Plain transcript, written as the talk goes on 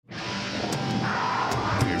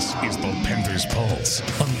This is the Panthers Pulse,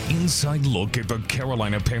 an inside look at the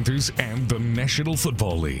Carolina Panthers and the National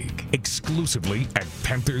Football League, exclusively at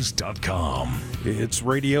Panthers.com. It's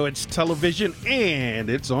radio, it's television, and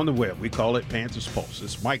it's on the web. We call it Panthers Pulse.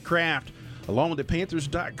 It's Mike Kraft, along with the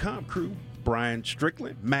Panthers.com crew, Brian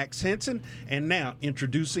Strickland, Max Henson, and now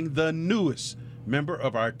introducing the newest member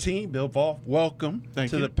of our team, Bill Voth. Welcome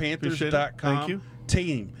to the Panthers.com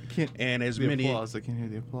team. And as many applause, I can hear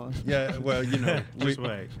the applause. Yeah, well, you know,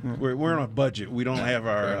 we're on a budget. We don't have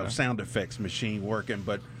our sound effects machine working,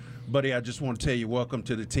 but buddy, I just want to tell you, welcome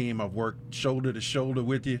to the team. I've worked shoulder to shoulder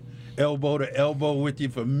with you, elbow to elbow with you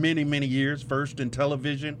for many, many years. First in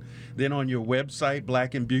television, then on your website,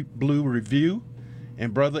 Black and Blue Review.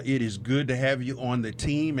 And brother, it is good to have you on the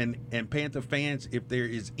team. And Panther fans, if there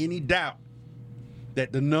is any doubt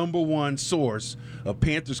that the number one source of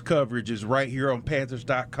Panthers coverage is right here on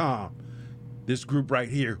Panthers.com, this group right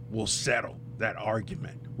here will settle that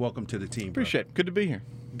argument. Welcome to the team. Appreciate it. Good to be here.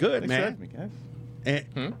 Good, Thanks man. for having me, guys.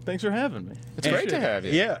 And, Thanks for having me. It's great to have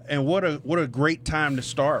you. Yeah, and what a great time to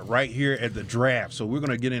start right here at the draft. So we're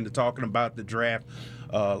going to get into talking about the draft.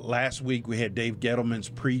 Last week we had Dave Gettleman's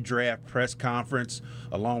pre-draft press conference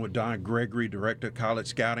along with Don Gregory, Director of College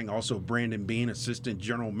Scouting, also Brandon Bean, Assistant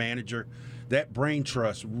General Manager. That brain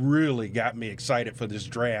trust really got me excited for this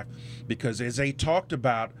draft because as they talked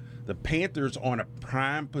about the Panthers on a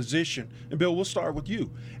prime position, and Bill, we'll start with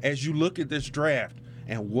you. As you look at this draft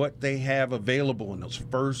and what they have available in those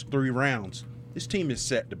first 3 rounds, this team is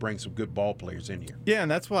set to bring some good ball players in here. Yeah, and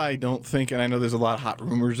that's why I don't think, and I know there's a lot of hot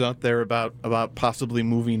rumors out there about possibly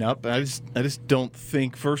moving up. I just don't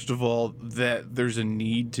think, first of all, that there's a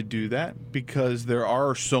need to do that because there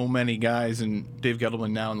are so many guys, and Dave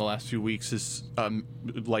Gettleman now in the last few weeks has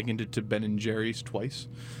likened it to Ben and Jerry's twice.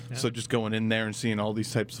 Yeah. So just going in there and seeing all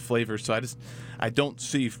these types of flavors. So I don't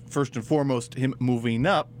see, first and foremost, him moving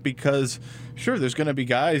up because, sure, there's going to be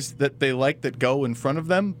guys that they like that go in front of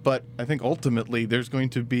them, but I think ultimately there's going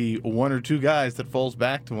to be 1 or 2 guys that falls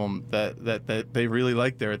back to them that they really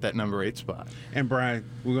like there at that number 8 spot. And, Brian,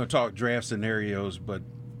 we're going to talk draft scenarios, but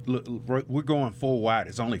look, we're going 4 wide.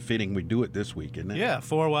 It's only fitting we do it this week, isn't it? Yeah,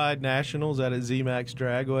 4 wide Nationals out at ZMAX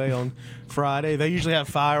Dragway on Friday. They usually have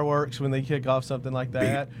fireworks when they kick off something like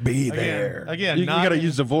that. Be there. Again, you got to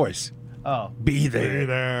use the voice. Oh, be there. Be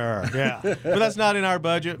there. Yeah, but that's not in our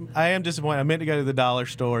budget. I am disappointed. I meant to go to the dollar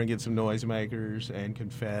store and get some noisemakers and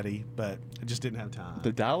confetti, but I just didn't have time.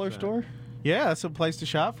 The dollar store? Yeah, that's a place to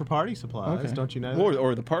shop for party supplies. Okay. Don't you know?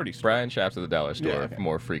 Or the party store. Brian shops at the dollar store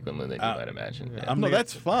more frequently than you might imagine. Yeah. No,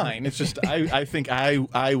 that's fine. It's just I think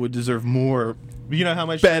I would deserve more. You know how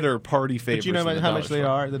much better party favors. But you know how much they store.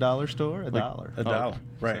 are at the dollar store? $1. $1, okay.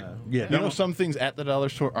 Right? So, yeah. You know some things at the dollar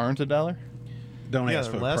store aren't $1. Don't yeah,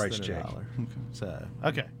 ask for a less price than check. $1. So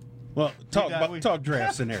okay. Well, talk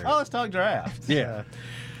draft scenario. Oh, let's talk draft. Yeah.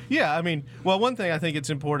 Yeah, I mean, well, one thing I think it's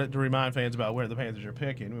important to remind fans about where the Panthers are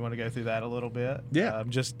picking. We want to go through that a little bit. Yeah.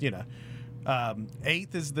 Just,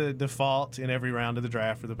 8th is the default in every round of the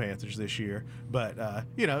draft for the Panthers this year. But,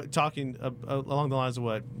 talking along the lines of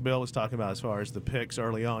what Bill was talking about as far as the picks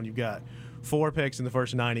early on, you've got 4 picks in the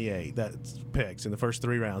first 98. That's picks in the first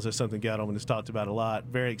 3 rounds. That's something Gettleman has talked about a lot.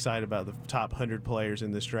 Very excited about the top 100 players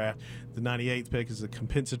in this draft. The 98th pick is a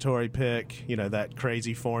compensatory pick, that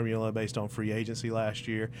crazy formula based on free agency last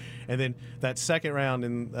year. And then that second round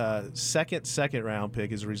and second round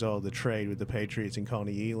pick is a result of the trade with the Patriots and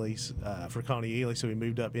Coney Ely for Coney Ely. So we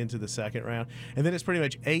moved up into the second round. And then it's pretty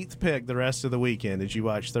much 8th pick the rest of the weekend as you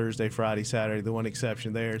watch Thursday, Friday, Saturday. The one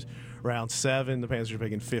exception there is round 7. The Panthers are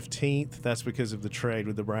picking 15th. That's because of the trade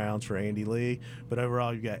with the Browns for Andy Lee. But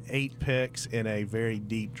overall, you've got 8 picks in a very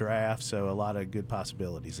deep draft, so a lot of good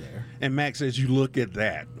possibilities there. And, Max, as you look at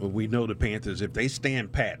that, we know the Panthers, if they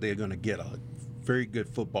stand pat, they're going to get a very good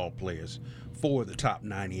football players for the top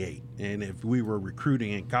 98. And if we were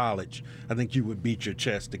recruiting in college, I think you would beat your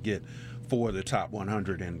chest to get 4 of the top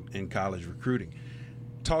 100 in college recruiting.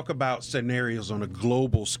 Talk about scenarios on a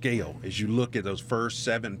global scale as you look at those first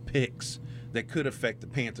 7 picks that could affect the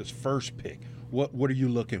Panthers' first pick. What are you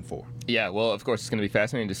looking for? Yeah, well, of course, it's going to be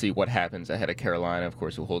fascinating to see what happens ahead of Carolina, of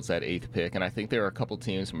course, who holds that 8th pick. And I think there are a couple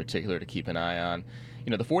teams in particular to keep an eye on.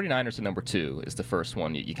 The 49ers at number 2 is the first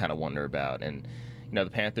one you kind of wonder about. And, the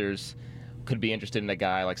Panthers could be interested in a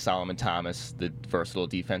guy like Solomon Thomas, the versatile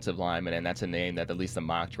defensive lineman, and that's a name that at least the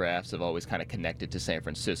mock drafts have always kind of connected to San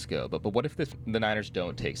Francisco. But what if the Niners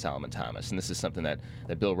don't take Solomon Thomas? And this is something that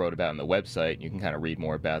Bill wrote about on the website. You can kind of read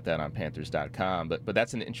more about that on Panthers.com. But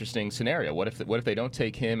that's an interesting scenario. What if they don't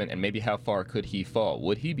take him, and maybe how far could he fall?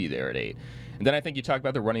 Would he be there at 8? And then I think you talk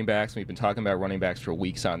about the running backs. We've been talking about running backs for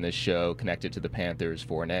weeks on this show, connected to the Panthers.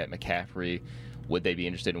 Fournette, McCaffrey. Would they be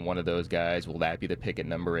interested in one of those guys? Will that be the pick at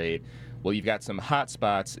number 8? Well, you've got some hot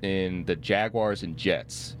spots in the Jaguars and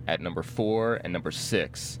Jets at number 4 and number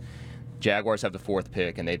 6. Jaguars have the 4th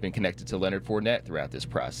pick, and they've been connected to Leonard Fournette throughout this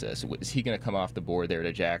process. Is he going to come off the board there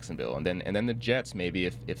to Jacksonville? And then the Jets, maybe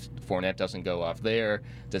if Fournette doesn't go off there,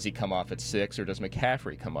 does he come off at 6, or does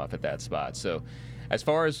McCaffrey come off at that spot? So as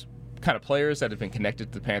far as kind of players that have been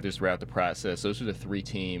connected to the Panthers throughout the process, those are the 3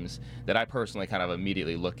 teams that I personally kind of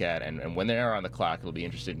immediately look at, and when they are on the clock, it'll be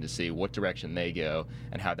interesting to see what direction they go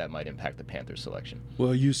and how that might impact the Panthers selection.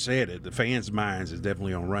 Well, you said it. The fans' minds is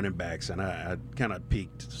definitely on running backs, and I kind of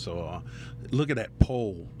peaked. So look at that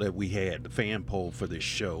poll that we had, the fan poll for this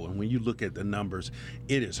show, and when you look at the numbers,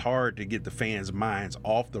 it is hard to get the fans' minds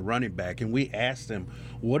off the running back. And we asked them,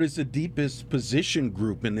 what is the deepest position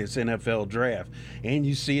group in this NFL draft? And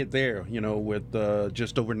you see it there. With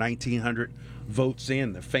just over 1,900 votes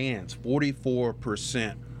in, the fans,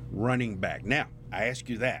 44% running back. Now, I ask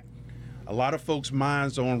you that. A lot of folks'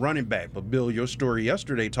 minds on running back, but Bill, your story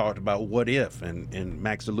yesterday talked about what if, and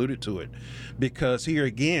Max alluded to it. Because here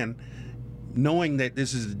again, knowing that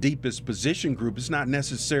this is the deepest position group, it's not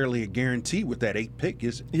necessarily a guarantee with that 8th pick,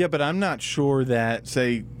 is it? Yeah, but I'm not sure that,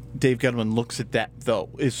 say, Dave Gettleman looks at that, though,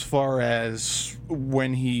 as far as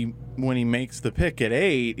when he makes the pick at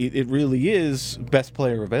 8, it really is best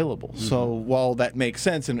player available. Mm-hmm. So while that makes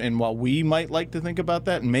sense, and while we might like to think about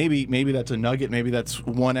that, and maybe that's a nugget, maybe that's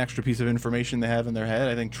one extra piece of information they have in their head,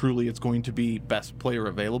 I think truly it's going to be best player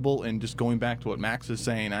available. And just going back to what Max is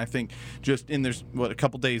saying, I think there's a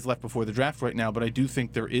couple days left before the draft right now, but I do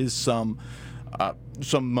think there is some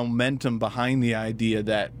momentum behind the idea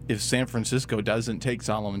that if San Francisco doesn't take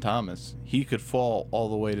Solomon Thomas, he could fall all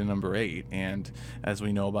the way to number 8. And as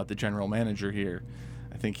we know about the general manager here,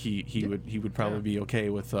 I think he would probably be okay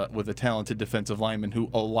with a talented defensive lineman who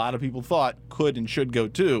a lot of people thought could and should go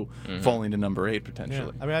to, falling to number 8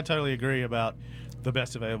 potentially. Yeah. I mean, I totally agree about the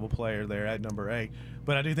best available player there at number 8.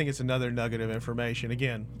 But I do think it's another nugget of information.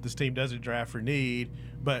 Again, this team doesn't draft for need,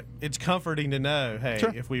 but it's comforting to know, hey,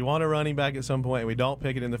 sure, if we want a running back at some point and we don't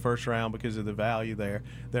pick it in the first round because of the value there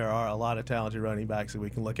are a lot of talented running backs that we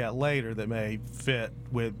can look at later that may fit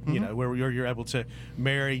with, where you're able to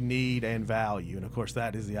marry need and value. And, of course,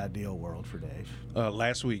 that is the ideal world for Dave.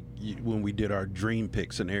 Last week when we did our dream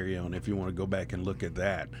pick scenario, and if you want to go back and look at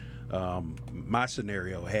that, my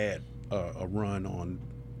scenario had a run on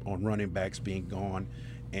running backs being gone,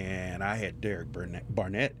 and I had Derek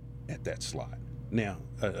Barnett at that slot. Now,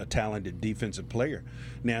 a talented defensive player.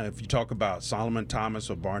 Now, if you talk about Solomon Thomas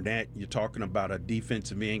or Barnett, you're talking about a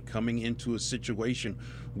defensive end coming into a situation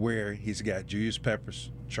where he's got Julius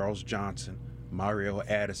Peppers, Charles Johnson, Mario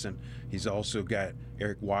Addison. He's also got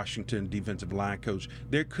Eric Washington, defensive line coach.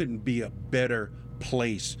 There couldn't be a better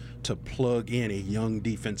place to plug in a young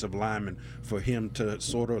defensive lineman for him to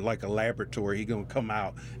sort of like a laboratory. He's going to come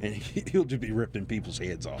out and he'll just be ripping people's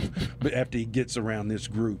heads off but after he gets around this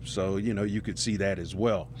group. So, you could see that as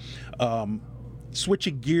well.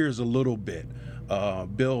 Switching gears a little bit,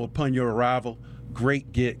 Bill, upon your arrival,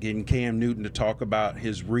 great getting Cam Newton to talk about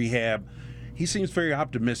his rehab. He seems very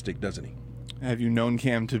optimistic, doesn't he? Have you known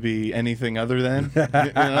Cam to be anything other than?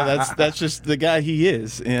 That's just the guy he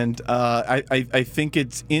is. And I think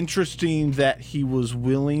it's interesting that he was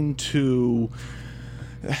willing to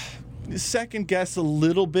second guess a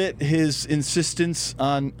little bit his insistence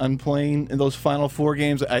on playing in those final 4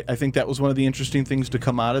 games. I think that was one of the interesting things to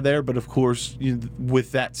come out of there. But of course,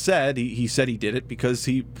 with that said, he said he did it because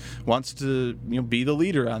he wants to be the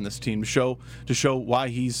leader on this team, to show why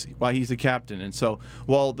he's the captain. And so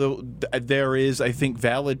while there is, I think,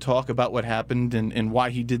 valid talk about what happened and why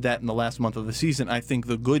he did that in the last month of the season, I think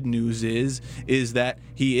the good news is that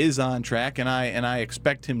he is on track, and I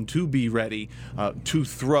expect him to be ready to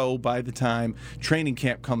throw by the time training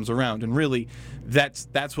camp comes around. And really,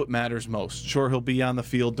 that's what matters most. Sure, he'll be on the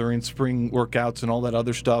field during spring workouts and all that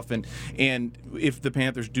other stuff, and if the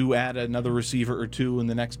Panthers do add another receiver or 2 in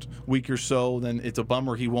the next week or so, then it's a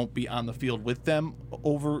bummer he won't be on the field with them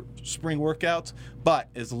over spring workouts. But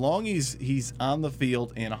as long as he's on the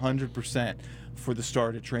field and 100% for the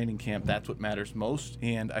start of training camp, that's what matters most.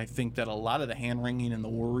 And I think that a lot of the hand-wringing and the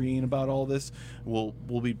worrying about all this will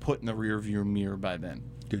be put in the rearview mirror by then.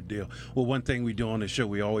 Good deal. Well, one thing we do on the show,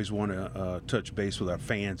 we always want to touch base with our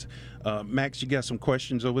fans. Max, you got some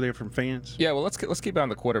questions over there from fans? Yeah, well, let's keep on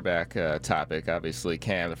the quarterback topic. Obviously,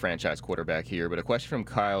 Cam, the franchise quarterback here, but a question from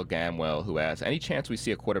Kyle Gamwell, who asks, any chance we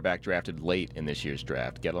see a quarterback drafted late in this year's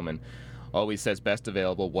draft? Gettleman always says best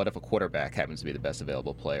available. What if a quarterback happens to be the best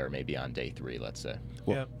available player, maybe on day 3, let's say?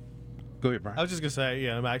 Well, Go ahead, Brian. I was just going to say,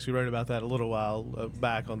 yeah, I actually wrote about that a little while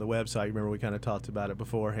back on the website. Remember, we kind of talked about it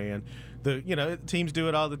beforehand. Teams do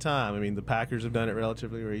it all the time. I mean, the Packers have done it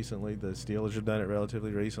relatively recently. The Steelers have done it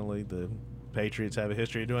relatively recently. The Patriots have a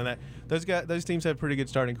history of doing that. Those teams have pretty good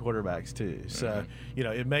starting quarterbacks too. So,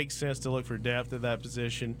 it makes sense to look for depth at that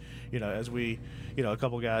position. As we, a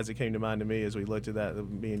couple guys that came to mind to me as we looked at that,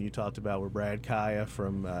 me and you talked about, were Brad Kaya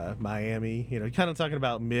from Miami. Kind of talking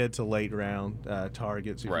about mid to late round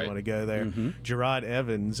targets if you want to go there. Gerard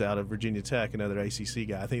Evans out of Virginia Tech, another ACC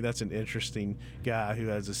guy. I think that's an interesting guy who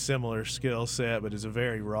has a similar skill set, but is a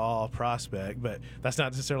very raw prospect. But that's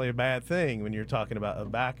not necessarily a bad thing when you're talking about a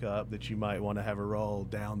backup that you might want to have a role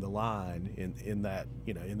down the line in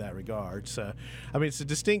that regard. So, I mean, it's a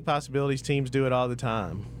distinct possibilities. Teams do it all the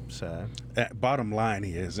time. So, bottom line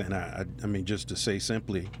is, and I mean, just to say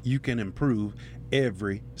simply, you can improve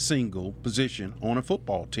every single position on a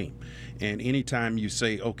football team. And anytime you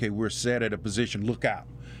say, okay, we're set at a position, look out.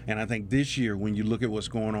 And I think this year, when you look at what's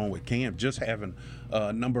going on with camp, just having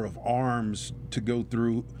a number of arms to go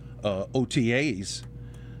through OTAs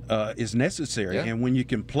is necessary. Yeah. And when you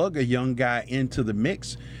can plug a young guy into the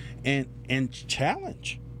mix and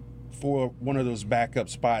challenge for one of those backup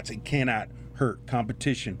spots, it cannot hurt.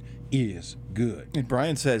 Competition is good. And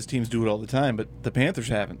Brian says teams do it all the time, but the Panthers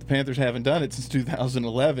haven't. The Panthers haven't done it since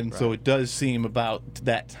 2011, so it does seem about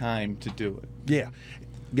that time to do it. Yeah.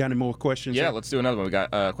 Got any more questions? Yeah, let's do another one. We got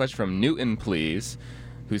a question from Newton, please,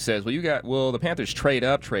 who says, will the Panthers trade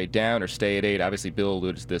up, trade down, or stay at 8? Obviously, Bill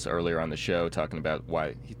alluded to this earlier on the show, talking about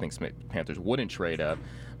why he thinks Panthers wouldn't trade up.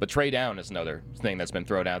 But trade down is another thing that's been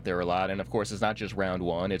thrown out there a lot. And, of course, it's not just round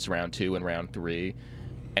 1. It's round 2 and round 3.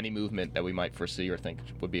 Any movement that we might foresee or think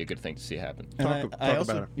would be a good thing to see happen. Talk about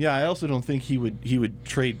it. Yeah, I also don't think he would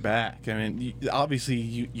trade back. I mean, obviously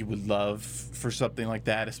you would love for something like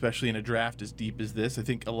that, especially in a draft as deep as this. I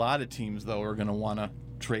think a lot of teams, though, are going to want to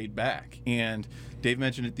trade back. And Dave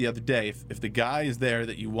mentioned it the other day. If the guy is there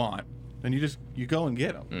that you want, then you go and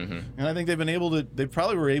get him. Mm-hmm. And I think they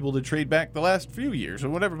probably were able to trade back the last few years or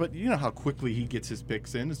whatever. But you know how quickly he gets his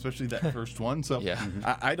picks in, especially that first one. So yeah.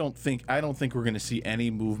 I don't think we're going to see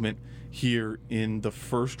any movement here in the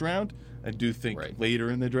first round. I do think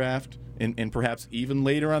later in the draft and perhaps even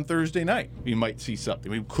later on Thursday night, we might see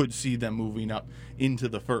something. We could see them moving up into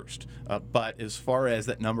the first. But as far as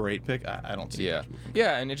that number 8 pick, I don't see it.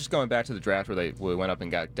 Yeah, and just going back to the draft where we went up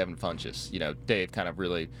and got Devin Funchess, Dave kind of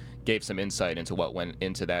really gave some insight into what went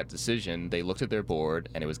into that decision. They looked at their board,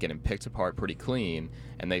 and it was getting picked apart pretty clean,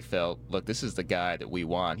 and they felt, look, this is the guy that we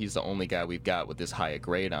want. He's the only guy we've got with this high a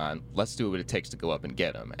grade on. Let's do what it takes to go up and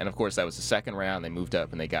get him. And, of course, that was the second round. They moved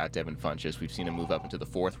up, and they got Devin Funchess. We've seen him move up into the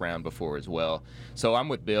 4th round before as well. So I'm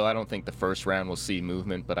with Bill. I don't think the first round will see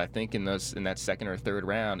movement, but I think in that 2nd or 3rd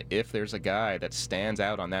round, if there's a guy that stands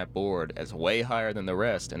out on that board as way higher than the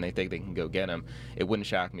rest and they think they can go get him, it wouldn't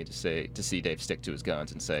shock me to see Dave stick to his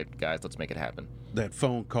guns and say, guys, let's make it happen. That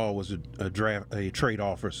phone call was a trade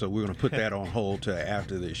offer, so we're going to put that on hold till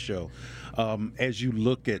after this show. As you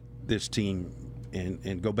look at this team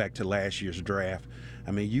and go back to last year's draft,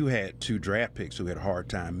 I mean, you had 2 draft picks who had a hard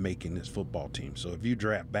time making this football team. So if you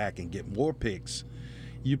draft back and get more picks,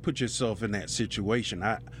 you put yourself in that situation.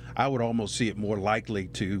 I would almost see it more likely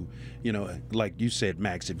to, like you said,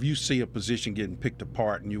 Max, if you see a position getting picked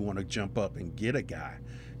apart and you want to jump up and get a guy,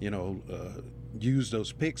 use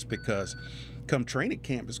those picks, because come training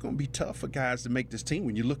camp, it's going to be tough for guys to make this team.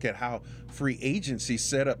 When you look at how free agency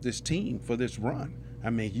set up this team for this run,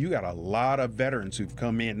 I mean, you got a lot of veterans who've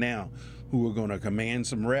come in now who are going to command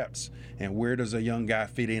some reps. And where does a young guy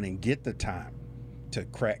fit in and get the time to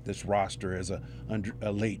crack this roster as a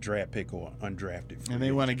late draft pick or undrafted? And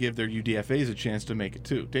they want to give their UDFAs a chance to make it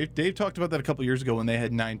too. Dave talked about that a couple years ago when they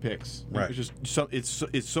had 9 picks. Right. It's just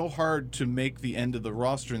it's so hard to make the end of the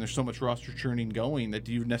roster, and there's so much roster churning going that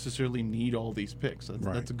you necessarily need all these picks.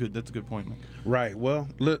 That's a good point, Mike. Right. Well,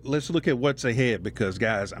 let's look at what's ahead, because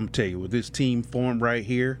guys, I'm telling you, with this team formed right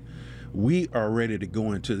here, we are ready to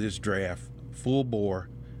go into this draft full bore.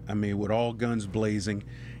 I mean, with all guns blazing,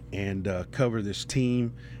 and cover this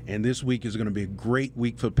team. And this week is going to be a great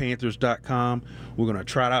week for Panthers.com. We're going to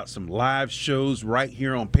try out some live shows right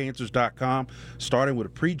here on Panthers.com, starting with a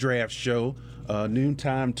pre-draft show,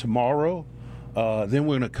 noontime tomorrow. Then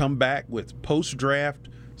we're going to come back with post-draft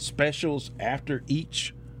specials after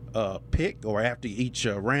each pick or after each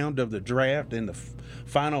round of the draft, and the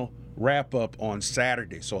final wrap-up on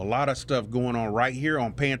Saturday. So a lot of stuff going on right here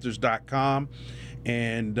on Panthers.com.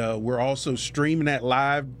 And we're also streaming that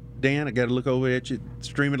live. Dan, I got to look over at you.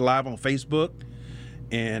 Streaming live on Facebook.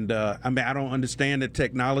 And, I don't understand the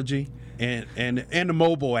technology. and the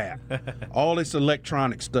mobile app. All this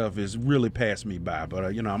electronic stuff is really passed me by, but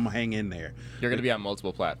I'm gonna hang in there. You're gonna be on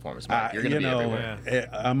multiple platforms, Mike. You're gonna be everywhere.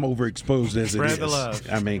 I'm overexposed as Spread it is. the love.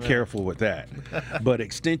 I mean, careful with that. But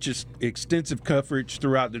extensive coverage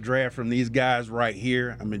throughout the draft from these guys right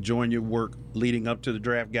here. I'm enjoying your work leading up to the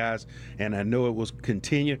draft, guys, and I know it will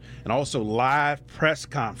continue. And also live press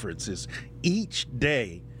conferences each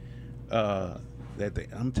day.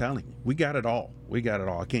 I'm telling you, we got it all.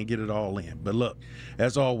 I can't get it all in. But look,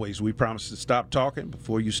 as always, we promise to stop talking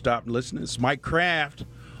before you stop listening. It's Mike Kraft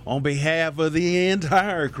on behalf of the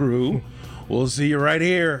entire crew. We'll see you right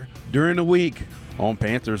here during the week on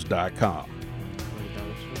Panthers.com.